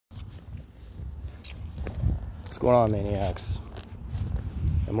What's going on, maniacs?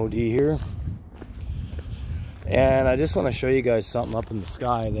 MOD here, and I just want to show you guys something up in the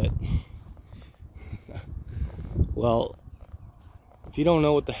sky that well, if you don't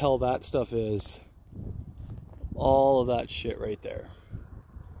know what the hell that stuff is, all of that shit right there,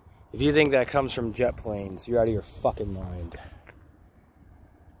 if you think that comes from jet planes, you're out of your fucking mind.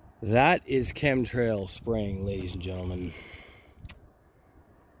 That is chemtrail spraying, ladies and gentlemen.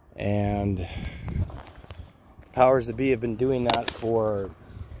 And powers that be have been doing that for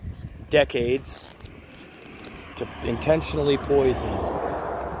decades to intentionally poison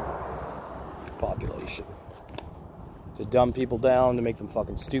the population, to dumb people down, to make them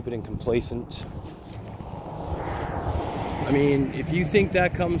fucking stupid and complacent. I mean, if you think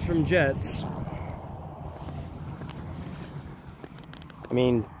that comes from jets, I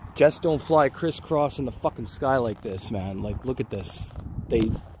mean, jets don't fly crisscross in the fucking sky like this, man. Like, look at this.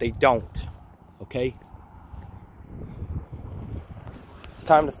 They don't, okay? It's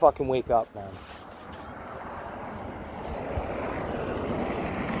time to fucking wake up, man.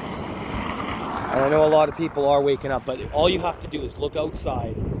 And I know a lot of people are waking up, but all you have to do is look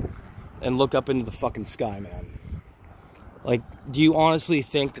outside and look up into the fucking sky, man. Like, do you honestly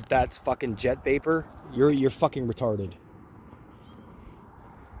think that that's fucking jet vapor? You're fucking retarded.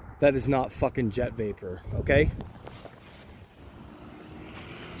 That is not fucking jet vapor, okay?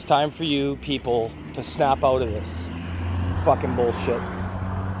 It's time for you people to snap out of this fucking bullshit.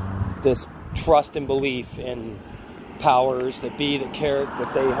 This trust and belief in powers that be, that care,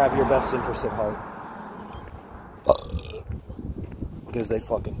 that they have your best interests at heart. Because they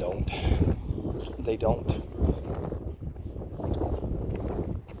fucking don't. They don't.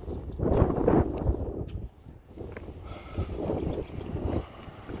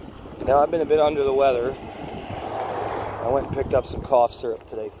 Now, I've been a bit under the weather. I went and picked up some cough syrup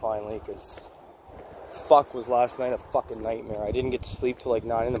today finally, because fuck, was last night a fucking nightmare. I didn't get to sleep till like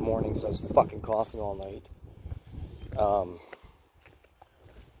 9 in the morning because I was fucking coughing all night.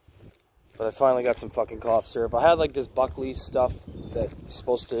 But I finally got some fucking cough syrup. I had like this Buckley's stuff that's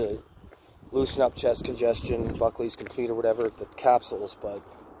supposed to loosen up chest congestion, Buckley's Complete or whatever, the capsules, but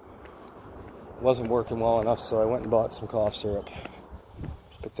it wasn't working well enough, so I went and bought some cough syrup.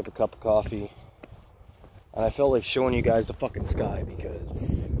 Picked up a cup of coffee, and I felt like showing you guys the fucking sky,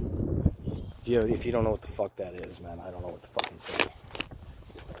 because if you don't know what the fuck that is, man, I don't know what to fucking say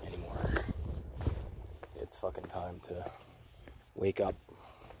anymore. It's fucking time to wake up,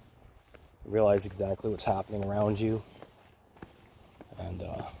 realize exactly what's happening around you, and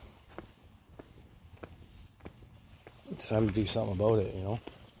it's time to do something about it, you know?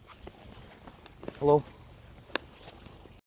 Hello?